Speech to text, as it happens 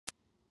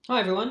Hi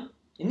everyone,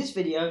 in this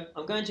video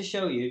I'm going to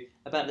show you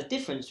about the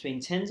difference between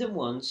tens and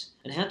ones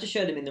and how to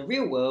show them in the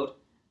real world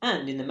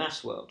and in the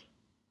maths world.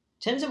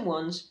 Tens and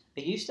ones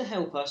are used to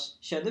help us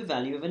show the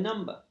value of a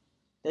number.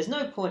 There's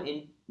no point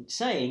in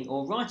saying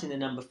or writing the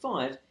number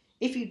 5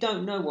 if you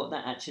don't know what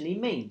that actually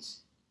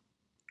means.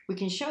 We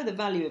can show the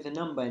value of a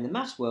number in the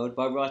maths world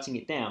by writing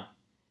it down,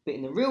 but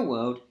in the real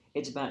world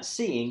it's about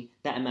seeing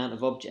that amount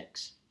of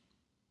objects.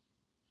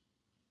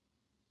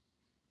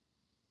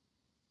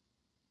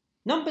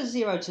 Numbers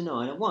 0 to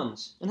 9 are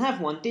ones and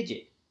have one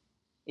digit.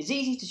 It's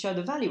easy to show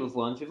the value of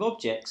ones with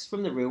objects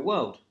from the real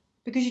world,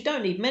 because you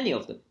don't need many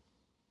of them.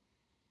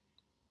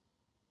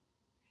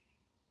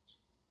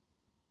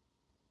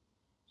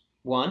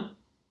 One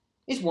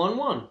is 1,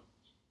 1.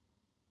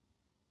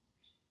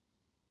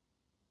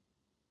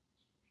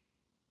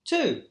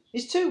 2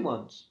 is 2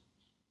 ones.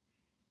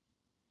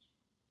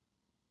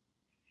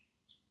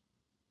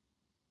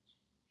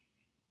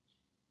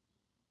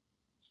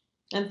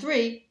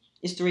 3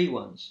 is 3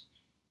 ones.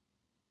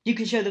 You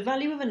can show the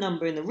value of a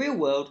number in the real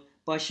world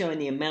by showing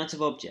the amount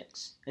of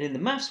objects, and in the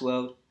maths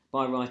world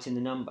by writing the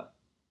number.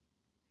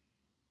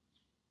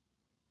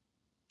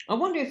 I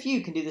wonder if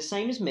you can do the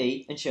same as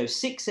me and show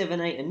 6, 7,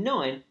 8 and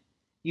 9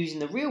 using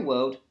the real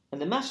world and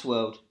the maths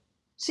world.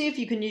 See if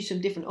you can use some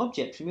different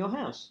objects from your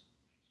house.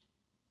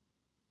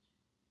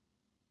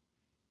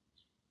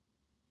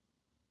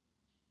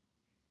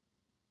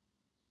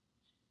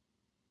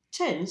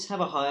 Tens have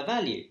a higher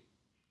value,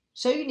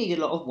 so you need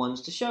a lot of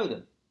ones to show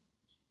them.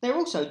 They're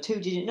also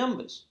two-digit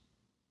numbers.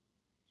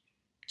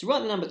 To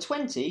write the number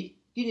 20,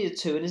 you need a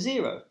 2 and a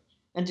 0,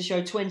 and to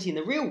show 20 in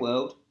the real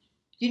world,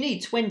 you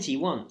need 20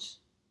 ones.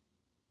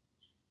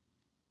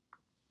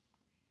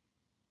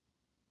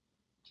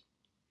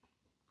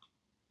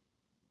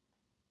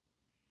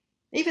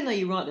 Even though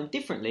you write them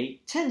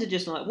differently, tens are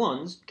just like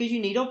ones because you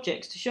need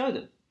objects to show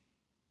them.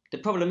 The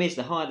problem is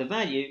the higher the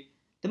value,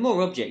 the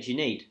more objects you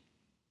need.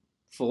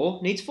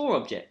 4 needs 4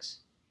 objects.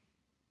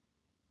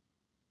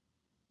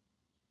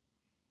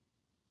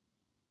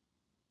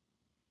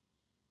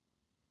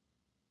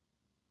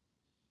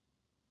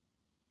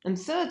 And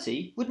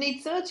 30 would need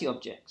 30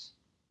 objects.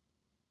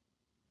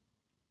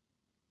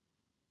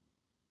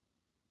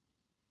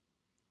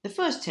 The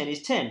first 10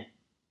 is 10,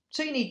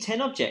 so you need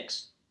 10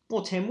 objects,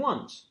 or 10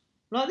 ones,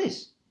 like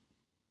this.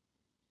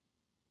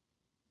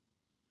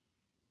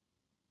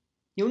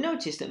 You'll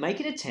notice that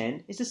making a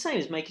 10 is the same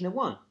as making a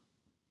 1.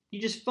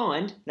 You just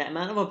find that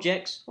amount of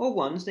objects, or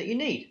ones, that you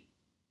need,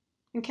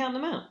 and count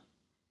them out.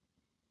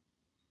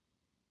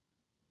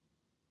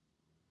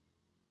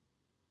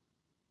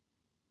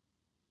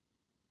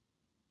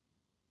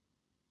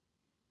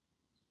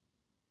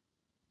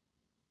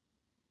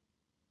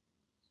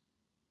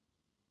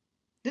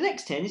 The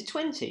next 10 is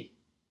 20,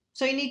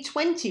 so you need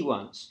 20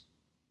 ones.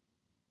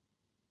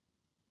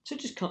 So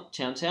just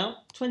count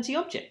out 20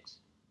 objects.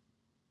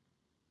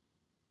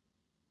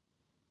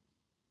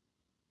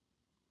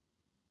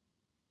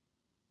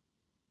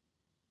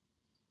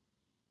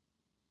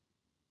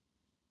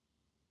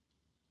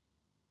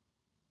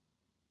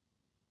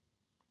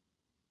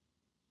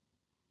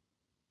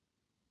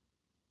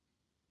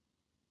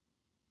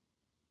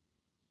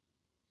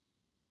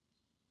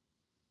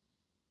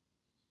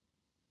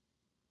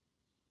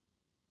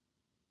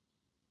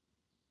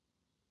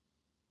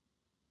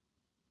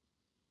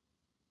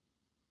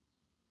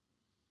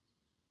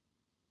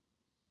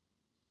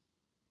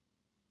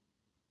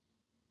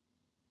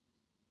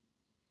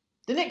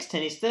 The next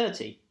 10 is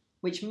 30,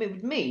 which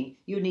would mean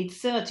you would need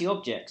 30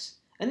 objects,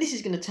 and this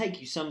is going to take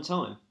you some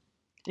time.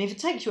 And if it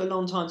takes you a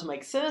long time to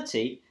make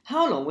 30,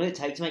 how long will it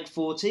take to make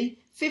 40,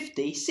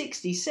 50,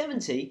 60,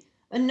 70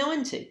 and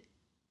 90?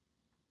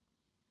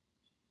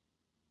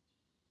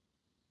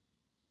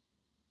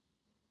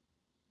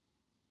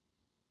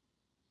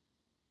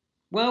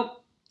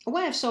 Well, a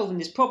way of solving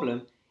this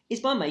problem is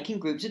by making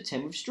groups of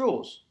 10 with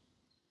straws.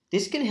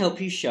 This can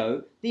help you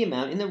show the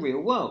amount in the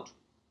real world.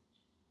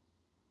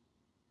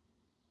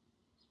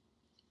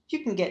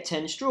 You can get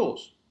 10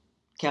 straws.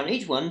 Count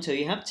each one until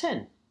you have 10.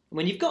 And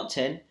when you've got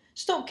 10,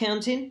 stop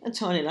counting and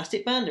tie an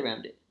elastic band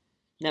around it.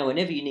 Now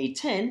whenever you need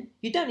 10,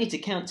 you don't need to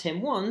count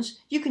 10 ones,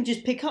 you can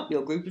just pick up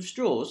your group of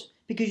straws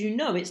because you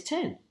know it's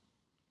 10.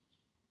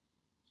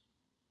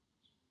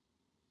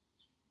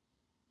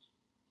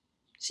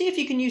 See if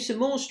you can use some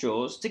more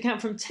straws to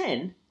count from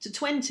 10 to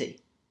 20.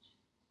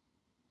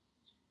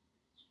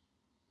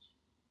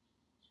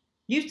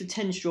 Use the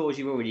 10 straws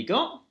you've already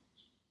got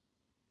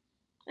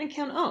and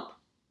count up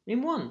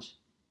in ones.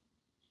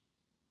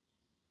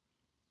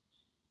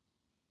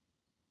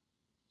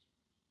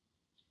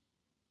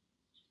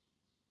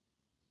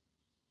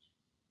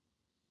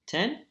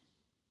 10,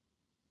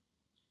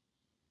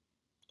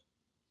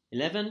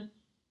 11,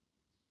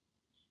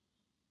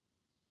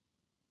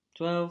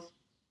 12,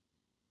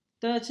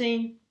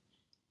 13,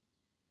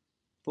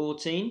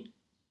 14,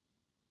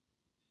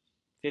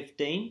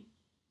 15,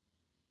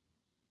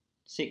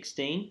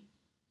 16,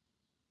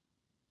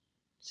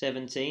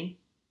 17,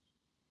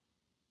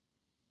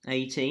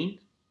 18,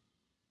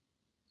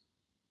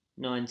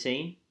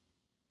 19,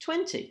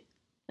 20.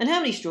 And how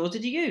many straws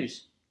did you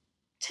use?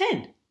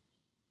 10.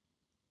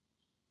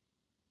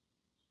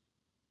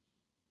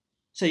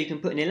 So you can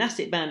put an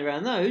elastic band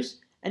around those,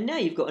 and now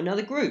you've got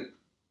another group.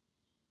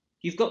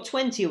 You've got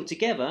 20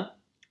 altogether,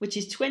 which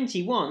is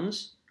 20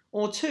 ones,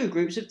 or 2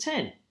 groups of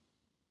 10.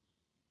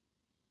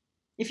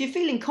 If you're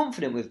feeling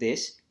confident with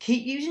this,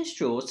 keep using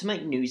straws to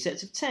make new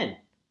sets of 10.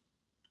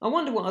 I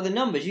wonder what other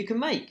numbers you can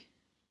make.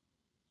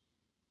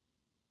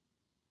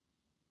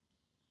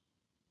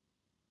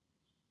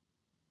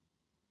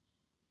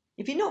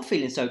 If you're not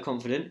feeling so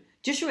confident,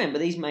 just remember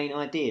these main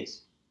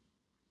ideas.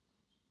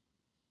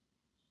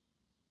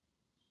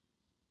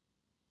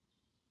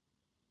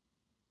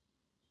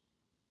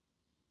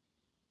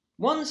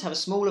 Ones have a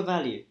smaller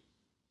value,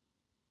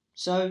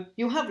 so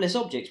you'll have less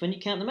objects when you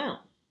count them out.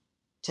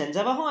 Tens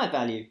have a higher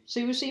value, so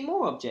you will see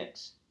more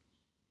objects.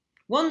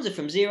 Ones are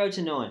from 0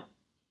 to 9.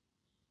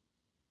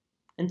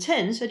 And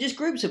tens are just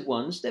groups of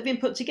ones that have been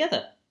put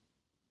together.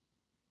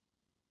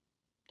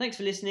 Thanks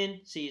for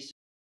listening. See you soon.